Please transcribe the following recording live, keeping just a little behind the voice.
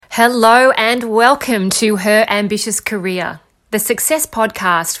Hello and welcome to Her Ambitious Career, the success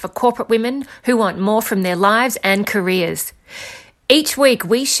podcast for corporate women who want more from their lives and careers. Each week,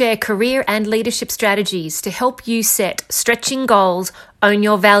 we share career and leadership strategies to help you set stretching goals, own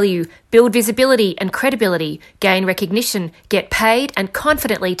your value, build visibility and credibility, gain recognition, get paid, and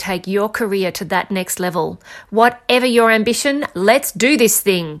confidently take your career to that next level. Whatever your ambition, let's do this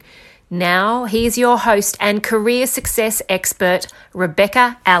thing. Now, here's your host and career success expert,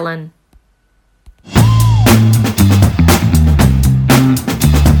 Rebecca Allen.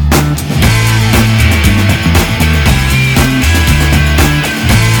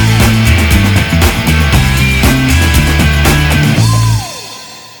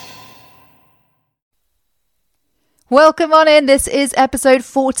 Welcome on in. This is episode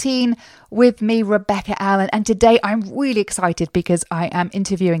 14 with me, Rebecca Allen. And today I'm really excited because I am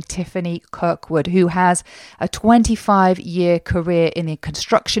interviewing Tiffany Kirkwood, who has a 25-year career in the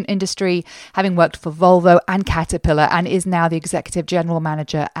construction industry, having worked for Volvo and Caterpillar, and is now the executive general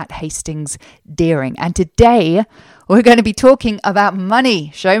manager at Hastings Deering. And today we're going to be talking about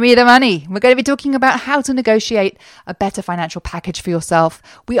money. Show me the money. We're going to be talking about how to negotiate a better financial package for yourself.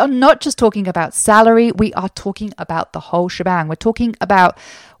 We are not just talking about salary. We are talking about the whole shebang. We're talking about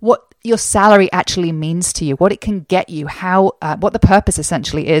what your salary actually means to you, what it can get you, what the purpose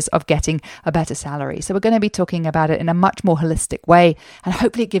essentially is of getting a better salary. So we're going to be talking about it in a much more holistic way, and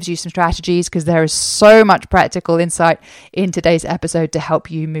hopefully it gives you some strategies, because there is so much practical insight in today's episode to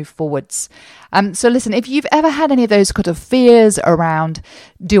help you move forwards. So listen, if you've ever had any of those kind of fears around,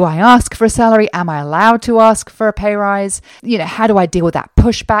 do I ask for a salary? Am I allowed to ask for a pay rise? How do I deal with that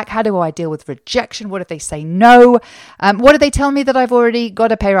pushback? How do I deal with rejection? What if they say no? What if they tell me that I've already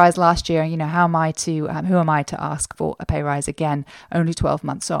got a pay rise last year? Who am I to ask for a pay rise again, only 12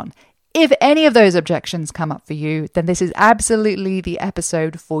 months on? If any of those objections come up for you, then this is absolutely the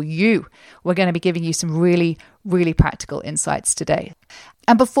episode for you. We're going to be giving you some really, really practical insights today.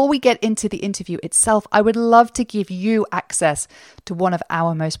 And before we get into the interview itself, I would love to give you access to one of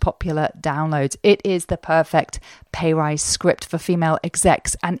our most popular downloads. It is the perfect pay rise script for female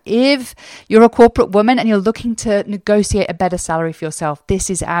execs. And if you're a corporate woman and you're looking to negotiate a better salary for yourself,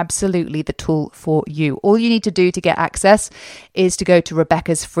 this is absolutely the tool for you. All you need to do to get access is to go to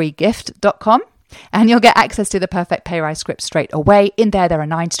rebeccasfreegift.com. And you'll get access to the perfect pay rise script straight away. In there are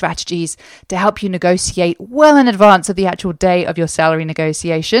 9 strategies to help you negotiate well in advance of the actual day of your salary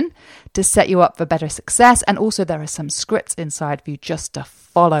negotiation to set you up for better success. And also there are some scripts inside for you just to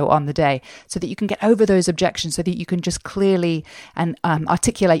follow on the day so that you can get over those objections, so that you can just clearly and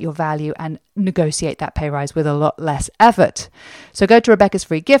articulate your value and negotiate that pay rise with a lot less effort. So go to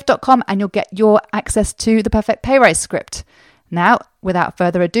rebeccasfreegift.com and you'll get your access to the perfect pay rise script. Now, without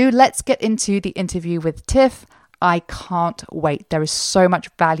further ado, let's get into the interview with Tiff. I can't wait. There is so much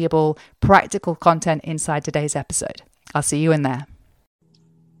valuable, practical content inside today's episode. I'll see you in there.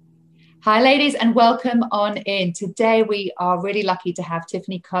 Hi, ladies, and welcome on in. Today, we are really lucky to have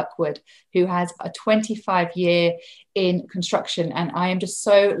Tiffany Kirkwood, who has a 25-year in construction. And I am just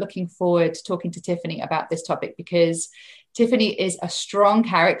so looking forward to talking to Tiffany about this topic, because Tiffany is a strong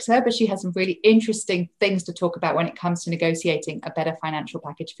character, but she has some really interesting things to talk about when it comes to negotiating a better financial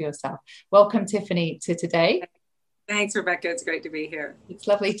package for yourself. Welcome, Tiffany, to today. Thanks, Rebecca. It's great to be here. It's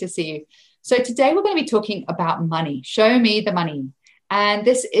lovely to see you. So today we're going to be talking about money. Show me the money. And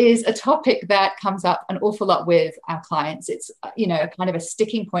this is a topic that comes up an awful lot with our clients. It's, kind of a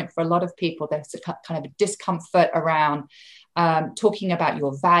sticking point for a lot of people. There's a kind of a discomfort around talking about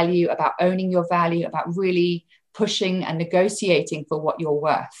your value, about owning your value, about really pushing and negotiating for what you're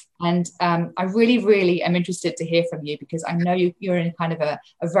worth. And I really, really am interested to hear from you, because I know you're in kind of a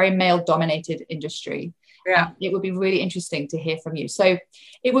very male-dominated industry. Yeah. It would be really interesting to hear from you. So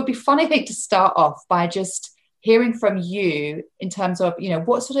it would be fun, I think, to start off by just hearing from you in terms of,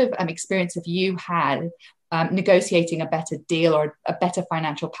 what sort of experience have you had negotiating a better deal or a better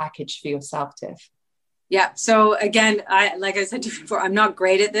financial package for yourself, Tiff? Yeah. So again, like I said to you before, I'm not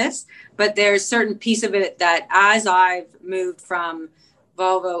great at this, but there's certain piece of it that as I've moved from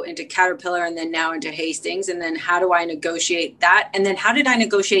Volvo into Caterpillar and then now into Hastings, and then how do I negotiate that? And then how did I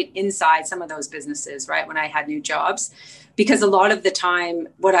negotiate inside some of those businesses, right? When I had new jobs, because a lot of the time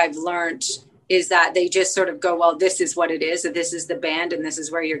what I've learned is that they just sort of go, well, this is what it is. This is the band and this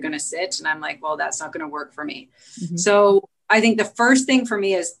is where you're going to sit. And I'm like, well, that's not going to work for me. Mm-hmm. So I think the first thing for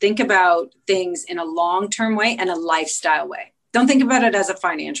me is think about things in a long-term way and a lifestyle way. Don't think about it as a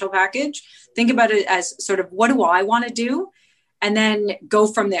financial package. Think about it as sort of, what do I want to do? And then go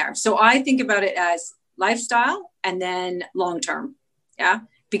from there. So I think about it as lifestyle and then long-term. Yeah.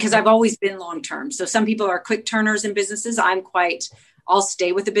 Because I've always been long-term. So some people are quick turners in businesses. I'm quite I'll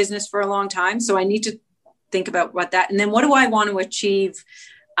stay with the business for a long time. So I need to think about and then what do I want to achieve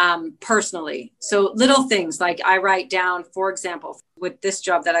personally? So little things like I write down, for example, with this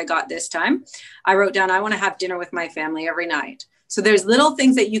job that I got this time, I wrote down, I want to have dinner with my family every night. So there's little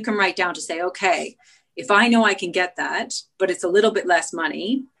things that you can write down to say, okay, if I know I can get that, but it's a little bit less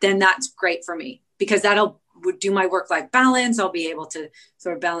money, then that's great for me, because would do my work-life balance. I'll be able to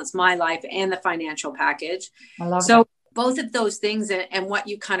sort of balance my life and the financial package. I love so that. Both of those things and what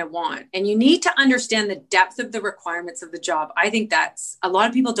you kind of want. And you need to understand the depth of the requirements of the job. I think that's, a lot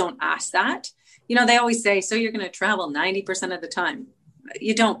of people don't ask that. You know, they always say, so you're going to travel 90% of the time.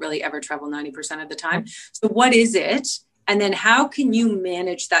 You don't really ever travel 90% of the time. So what is it? And then how can you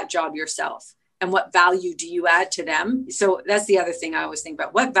manage that job yourself? And what value do you add to them? So that's the other thing I always think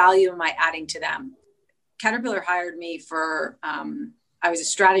about. What value am I adding to them? Caterpillar hired me for, I was a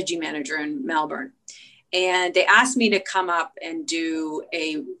strategy manager in Melbourne. And they asked me to come up and do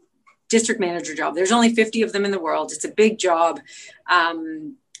a district manager job. There's only 50 of them in the world. It's a big job.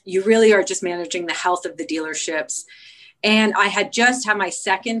 You really are just managing the health of the dealerships. And I had just had my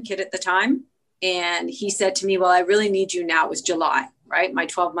second kid at the time. And he said to me, well, I really need you now. It was July, right? My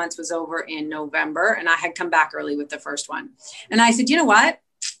 12 months was over in November, and I had come back early with the first one. And I said, you know what?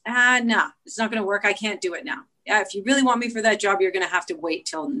 No, it's not going to work. I can't do it now. Yeah, if you really want me for that job, you're going to have to wait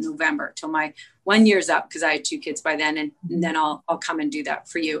till November, till my 1 year's up, because I had 2 kids by then. And then I'll come and do that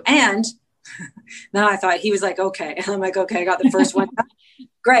for you. And now I thought, he was like, okay. And I'm like, okay, I got the first one.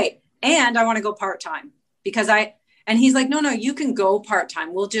 Great. And I want to go part-time and he's like, no, you can go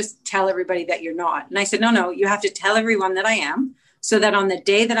part-time. We'll just tell everybody that you're not. And I said, no, you have to tell everyone that I am, so that on the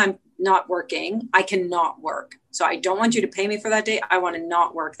day that I'm not working, I cannot work. So I don't want you to pay me for that day. I want to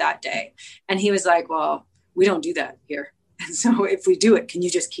not work that day. And he was like, well, we don't do that here. And so if we do it, can you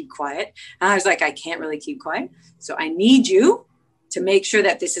just keep quiet? And I was like, I can't really keep quiet. So I need you to make sure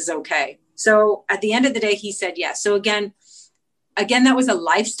that this is okay. So at the end of the day, he said yes. So again, that was a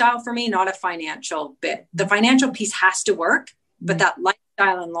lifestyle for me, not a financial bit. The financial piece has to work, but that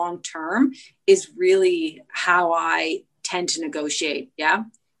lifestyle and long-term is really how I tend to negotiate. Yeah.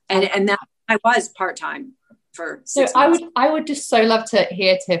 And that I was part-time for 6 months. I would just so love to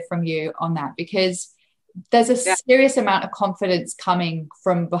hear, Tiff, from you on that, because there's a serious amount of confidence coming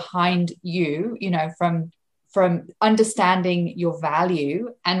from behind you, you know, from understanding your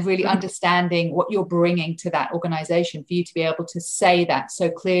value and really understanding what you're bringing to that organization, for you to be able to say that so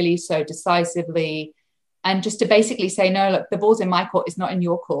clearly, so decisively, and just to basically say, no, look, the ball's in my court, it's not in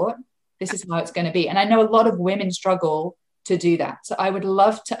your court. This is how it's going to be. And I know a lot of women struggle to do that. So I would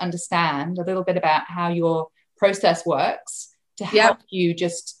love to understand a little bit about how your process works to help you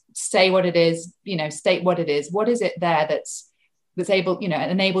just say what it is, you know, state what it is. What is it there that's able, you know,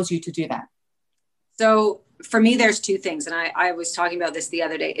 enables you to do that? So for me, there's 2 things. And I was talking about this the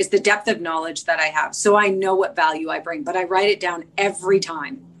other day, is the depth of knowledge that I have. So I know what value I bring, but I write it down every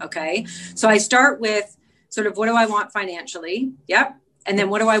time. Okay. So I start with sort of, what do I want financially? Yep. And then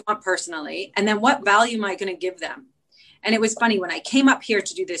what do I want personally? And then what value am I going to give them? And it was funny, when I came up here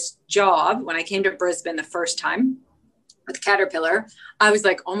to do this job, when I came to Brisbane the first time with Caterpillar, I was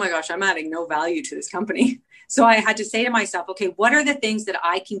like, oh my gosh, I'm adding no value to this company. So I had to say to myself, okay, what are the things that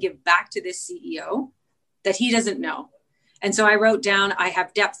I can give back to this CEO that he doesn't know? And so I wrote down, I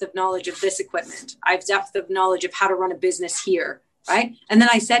have depth of knowledge of this equipment. I have depth of knowledge of how to run a business here, right? And then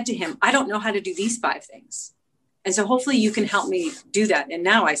I said to him, I don't know how to do these 5 things. And so hopefully you can help me do that. And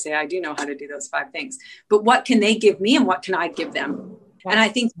now I say, I do know how to do those 5 things, but what can they give me and what can I give them? And I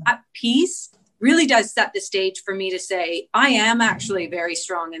think that piece really does set the stage for me to say, I am actually very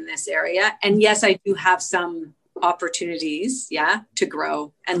strong in this area. And yes, I do have some opportunities, to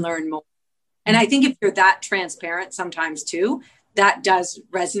grow and learn more. And I think if you're that transparent sometimes too, that does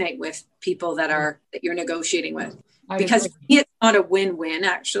resonate with people that you're negotiating with. Because for me, it's not a win-win,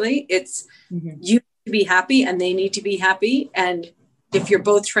 actually. It's you to be happy and they need to be happy. And if you're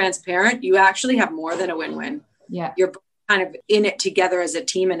both transparent, you actually have more than a win-win. Yeah. You're kind of in it together as a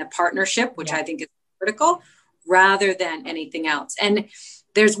team and a partnership, which I think is critical, rather than anything else. And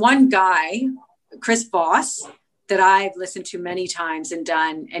there's one guy, Chris Voss, that I've listened to many times and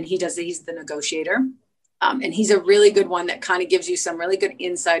done, and he's the negotiator. And he's a really good one that kind of gives you some really good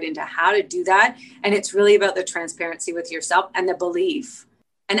insight into how to do that. And it's really about the transparency with yourself and the belief,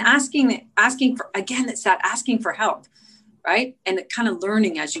 and asking for, again, it's that asking for help, right? And kind of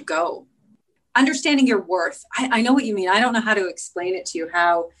learning as you go, understanding your worth. I know what you mean. I don't know how to explain it to you,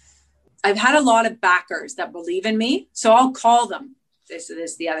 how I've had a lot of backers that believe in me. So I'll call them. This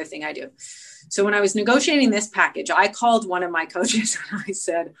is the other thing I do. So when I was negotiating this package, I called one of my coaches and I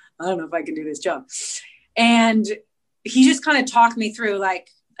said, I don't know if I can do this job. And he just kind of talked me through, like,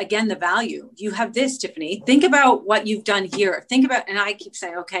 again, the value. You have this, Tiffany. Think about what you've done here. Think about, and I keep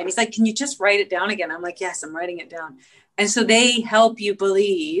saying, okay. And he's like, can you just write it down again? I'm like, yes, I'm writing it down. And so they help you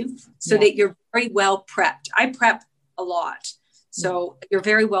believe so that you're very well prepped. I prep a lot. So you're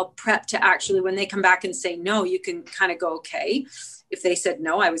very well prepped to actually, when they come back and say no, you can kind of go, okay, if they said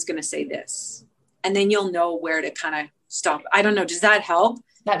no, I was going to say this. And then you'll know where to kind of stop. I don't know. Does that help?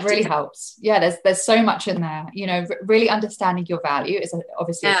 That really helps. Yeah, there's so much in there. You know, really understanding your value is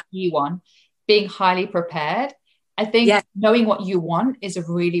obviously a key one. Being highly prepared. I think knowing what you want is a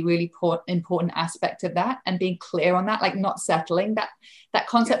really, really important aspect of that, and being clear on that, like not settling. That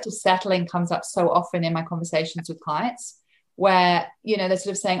concept of settling comes up so often in my conversations with clients, where, you know, they're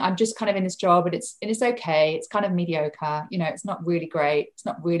sort of saying, I'm just kind of in this job, but it's okay. It's kind of mediocre. You know, it's not really great. It's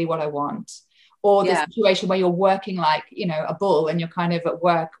not really what I want. Or the situation where you're working like, you know, a bull, and you're kind of at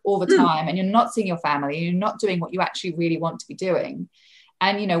work all the time, and you're not seeing your family, you're not doing what you actually really want to be doing.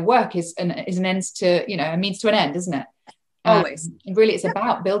 And, you know, work is an ends to, you know, a means to an end, isn't it? Always. And really it's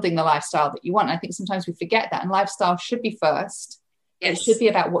about building the lifestyle that you want. And I think sometimes we forget that, and lifestyle should be first. It should be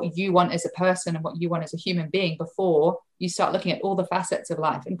about what you want as a person and what you want as a human being before you start looking at all the facets of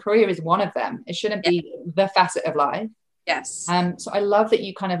life. And career is one of them. It shouldn't be the facet of life. Yes. So I love that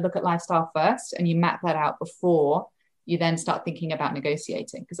you kind of look at lifestyle first and you map that out before you then start thinking about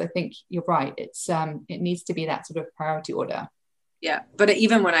negotiating, because I think you're right. It's it needs to be that sort of priority order. Yeah. But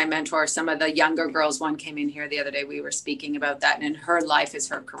even when I mentor some of the younger girls, one came in here the other day, we were speaking about that, and her life is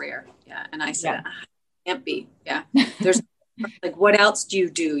her career. Yeah. And I said, it can't be. Yeah. There's like, what else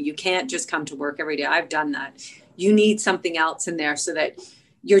do? You can't just come to work every day. I've done that. You need something else in there so that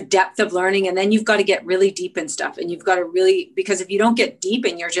your depth of learning, and then you've got to get really deep in stuff, and you've got to really, because if you don't get deep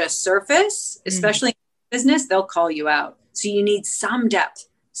and you're just surface, especially in business, they'll call you out. So you need some depth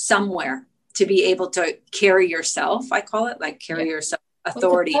somewhere to be able to carry yourself. I call it like carry yourself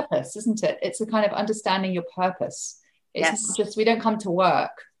authority. Well, it's a purpose, isn't it? It's a kind of understanding your purpose. It's not just, we don't come to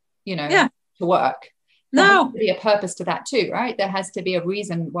work, you know, to work. There has to be a purpose to that too, right? There has to be a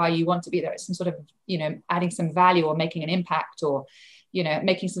reason why you want to be there. It's some sort of, you know, adding some value or making an impact, or, you know,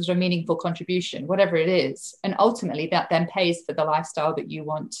 making some sort of meaningful contribution, whatever it is. And ultimately that then pays for the lifestyle that you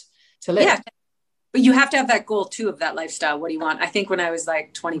want to live. Yeah. But you have to have that goal too of that lifestyle. What do you want? I think when I was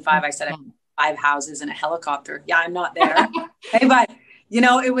like 25, I said I had 5 houses and a helicopter. Yeah, I'm not there. Hey, but you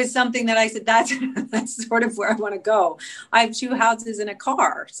know, it was something that I said, that's sort of where I want to go. I have 2 houses and a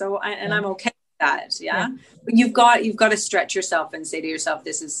car. So, I'm okay with that. Yeah. But you've got to stretch yourself and say to yourself,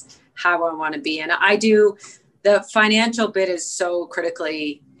 this is how I want to be. And I do. The financial bit is so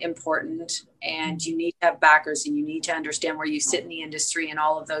critically important, and you need to have backers, and you need to understand where you sit in the industry and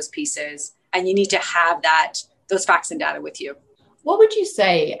all of those pieces. And you need to have those facts and data with you. What would you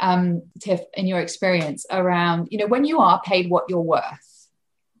say, Tiff, in your experience around, you know, when you are paid what you're worth,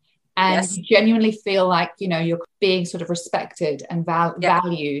 and you genuinely feel like, you know, you're being sort of respected and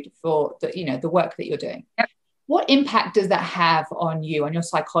valued for the, you know, the work that you're doing. What impact does that have on you, on your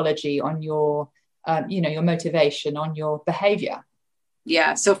psychology, on your you know, your motivation, on your behavior?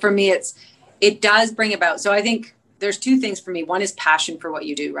 Yeah. So for me, it does bring about. So I think there's 2 things for me. One is passion for what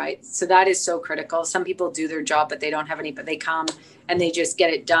you do, right? So that is so critical. Some people do their job, but they don't have any, but they come and they just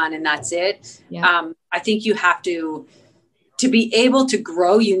get it done and that's it. Yeah. I think you have to be able to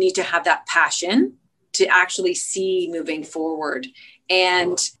grow, you need to have that passion to actually see moving forward.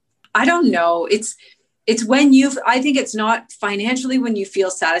 And I don't know, it's when I think it's not financially when you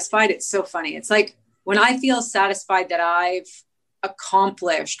feel satisfied. It's so funny. It's like when I feel satisfied that I've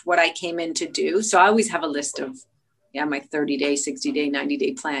accomplished what I came in to do. So I always have a list of, my 30-day, 60-day,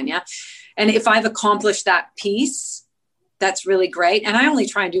 90-day plan. Yeah. And if I've accomplished that piece, that's really great. And I only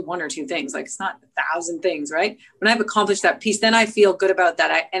try and do 1 or 2 things. Like it's not 1,000 things, right? When I've accomplished that piece, then I feel good about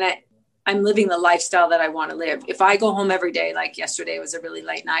that. I'm living the lifestyle that I want to live. If I go home every day, like yesterday was a really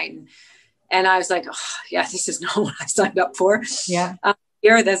late night, and I was like, this is not what I signed up for. Yeah.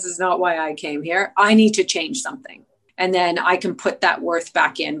 This is not why I came here. I need to change something. And then I can put that worth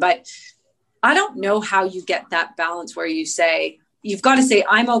back in. But I don't know how you get that balance where you've got to say,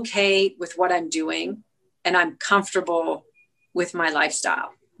 I'm okay with what I'm doing and I'm comfortable with my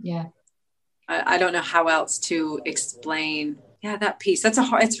lifestyle. Yeah. I don't know how else to explain. Yeah, that piece.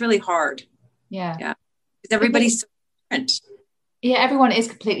 It's really hard. Yeah. Yeah. Because everybody's so different. Yeah, everyone is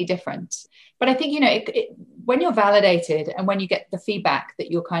completely different. But I think, you know, when you're validated and when you get the feedback that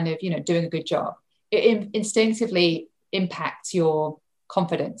you're kind of, you know, doing a good job, it instinctively impacts your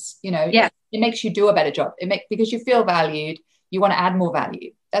confidence. You know, it makes you do a better job. Because you feel valued, you want to add more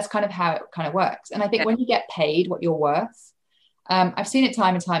value. That's kind of how it kind of works. And I think when you get paid what you're worth, I've seen it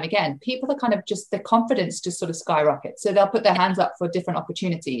time and time again. People are kind of just, their confidence just sort of skyrockets. So they'll put their hands up for different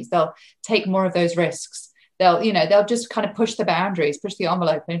opportunities. They'll take more of those risks. They'll just kind of push the boundaries, push the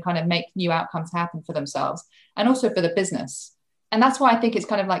envelope, and kind of make new outcomes happen for themselves and also for the business. And that's why I think it's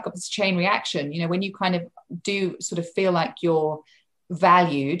kind of like this chain reaction. When you kind of do sort of feel like you're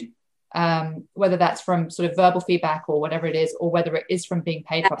valued, whether that's from sort of verbal feedback or whatever it is, or whether it is from being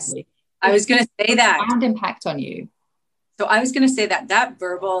paid properly. I was going to say that. Profound impact on you. So I was going to say that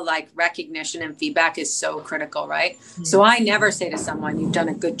verbal like recognition and feedback is so critical, right? Mm-hmm. So I never say to someone, you've done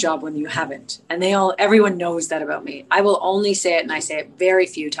a good job when you haven't. And everyone knows that about me. I will only say it, and I say it very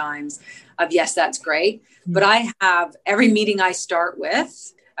few times, of yes, that's great. Mm-hmm. But I have every meeting I start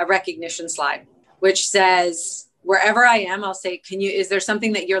with a recognition slide, which says, wherever I am, I'll say, is there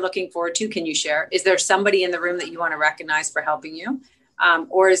something that you're looking forward to? Can you share? Is there somebody in the room that you want to recognize for helping you?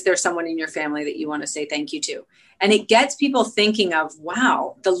 Or is there someone in your family that you want to say thank you to? And it gets people thinking of,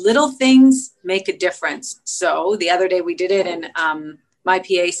 wow, the little things make a difference. So the other day we did it, and my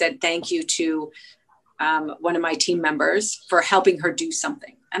PA said thank you to one of my team members for helping her do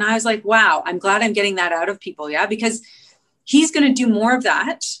something. And I was like, wow, I'm glad I'm getting that out of people. Yeah, because he's going to do more of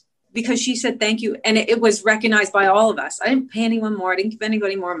that because she said thank you. And it was recognized by all of us. I didn't pay anyone more. I didn't give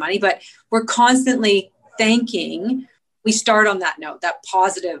anybody more money, but we're constantly thanking. We start on that note, that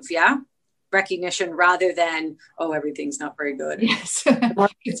positive, recognition, rather than, oh, everything's not very good. Yes,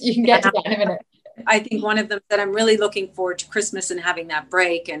 you can get to that in a minute. I think one of them said, I'm really looking forward to Christmas and having that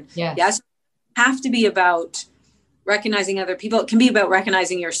break. And yes, have to be about recognizing other people. It can be about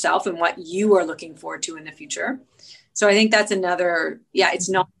recognizing yourself and what you are looking forward to in the future. So I think that's another, it's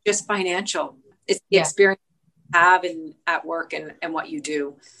not just financial. It's the experience you have at work and what you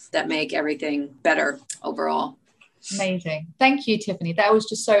do that make everything better overall. Amazing. Thank you, Tiffany. That was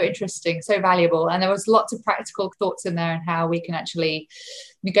just so interesting, so valuable. And there was lots of practical thoughts in there and how we can actually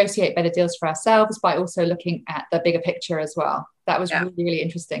negotiate better deals for ourselves by also looking at the bigger picture as well. That was really, really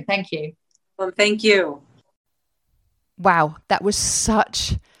interesting. Thank you. Well, thank you. Wow. That was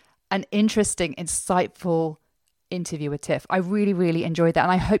such an interesting, insightful interview with Tiff. I really, really enjoyed that.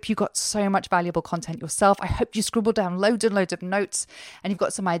 And I hope you got so much valuable content yourself. I hope you scribbled down loads and loads of notes and you've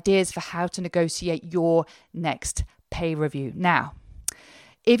got some ideas for how to negotiate your next pay review. Now,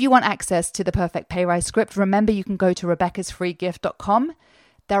 if you want access to the perfect pay rise script, remember you can go to rebeccasfreegift.com.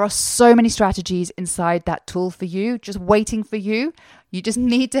 There are so many strategies inside that tool for you, just waiting for you. You just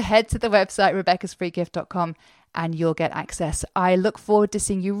need to head to the website, rebeccasfreegift.com, and you'll get access. I look forward to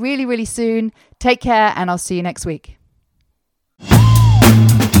seeing you really, really soon. Take care, and I'll see you next week.